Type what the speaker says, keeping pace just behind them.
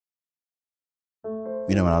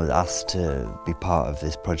You know, when I was asked to be part of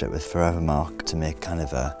this project with Forevermark to make kind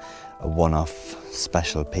of a one-off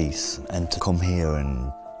special piece and to come here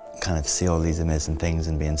and kind of see all these amazing things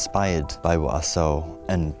and be inspired by what I saw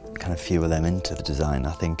and kind of fuel them into the design,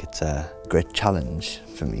 I think it's a great challenge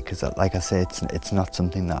for me because, like I say, it's not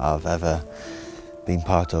something that I've ever been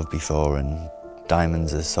part of before, and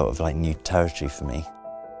diamonds are sort of like new territory for me.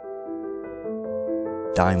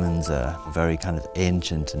 Diamonds are very kind of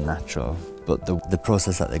ancient and natural, but the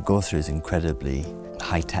process that they go through is incredibly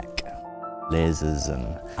high-tech. Lasers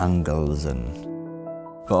and angles,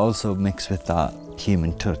 but also mixed with that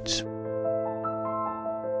human touch.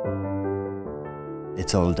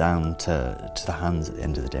 It's all down to the hands at the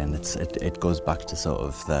end of the day, and it goes back to sort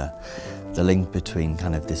of the link between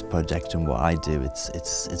kind of this project and what I do.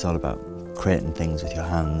 It's all about creating things with your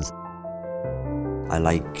hands. I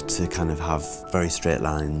like to kind of have very straight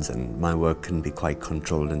lines, and my work can be quite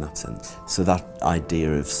controlled in that sense. So that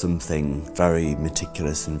idea of something very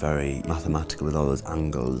meticulous and very mathematical with all those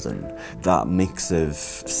angles and that mix of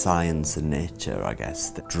science and nature, I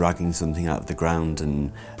guess, dragging something out of the ground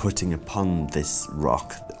and putting upon this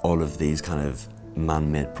rock all of these kind of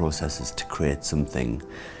man-made processes to create something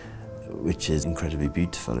which is incredibly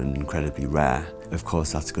beautiful and incredibly rare. Of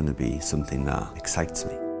course, that's going to be something that excites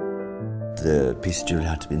me. The piece of jewellery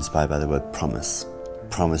had to be inspired by the word promise.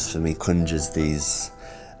 Promise for me conjures these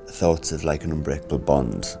thoughts of like an unbreakable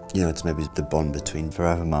bond. You know, it's maybe the bond between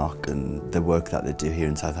Forevermark and the work that they do here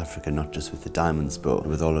in South Africa, not just with the diamonds, but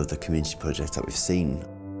with all of the community projects that we've seen.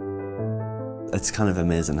 It's kind of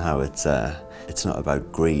amazing how it's not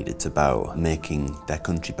about greed, it's about making their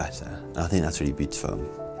country better. I think that's really beautiful.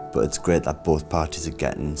 But it's great that both parties are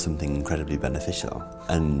getting something incredibly beneficial.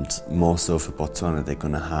 And more so for Botswana, they're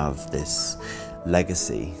going to have this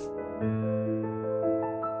legacy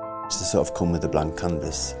to sort of come with a blank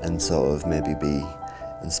canvas and sort of maybe be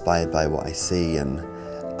inspired by what I see. And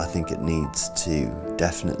I think it needs to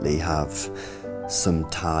definitely have some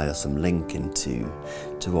tie or some link into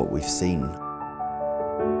what we've seen.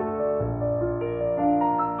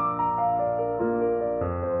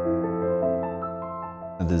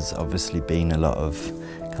 There's obviously been a lot of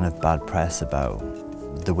kind of bad press about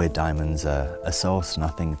the way diamonds are sourced, and I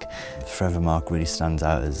think Forevermark really stands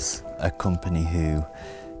out as a company who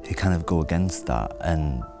kind of go against that.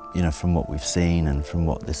 And you know, from what we've seen and from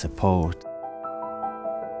what they support,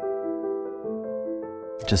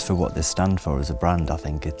 just for what they stand for as a brand, I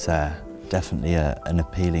think it's definitely an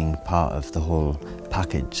appealing part of the whole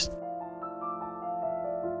package.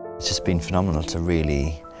 It's just been phenomenal to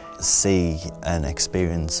really see and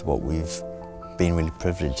experience what we've been really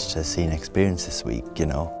privileged to see and experience this week, you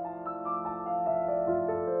know.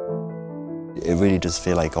 It really does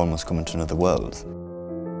feel like almost coming to another world.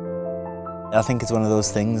 I think it's one of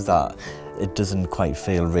those things that it doesn't quite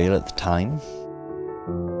feel real at the time.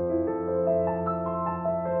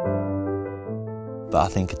 But I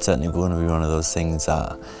think it's certainly going to be one of those things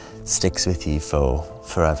that sticks with you for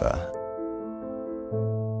forever.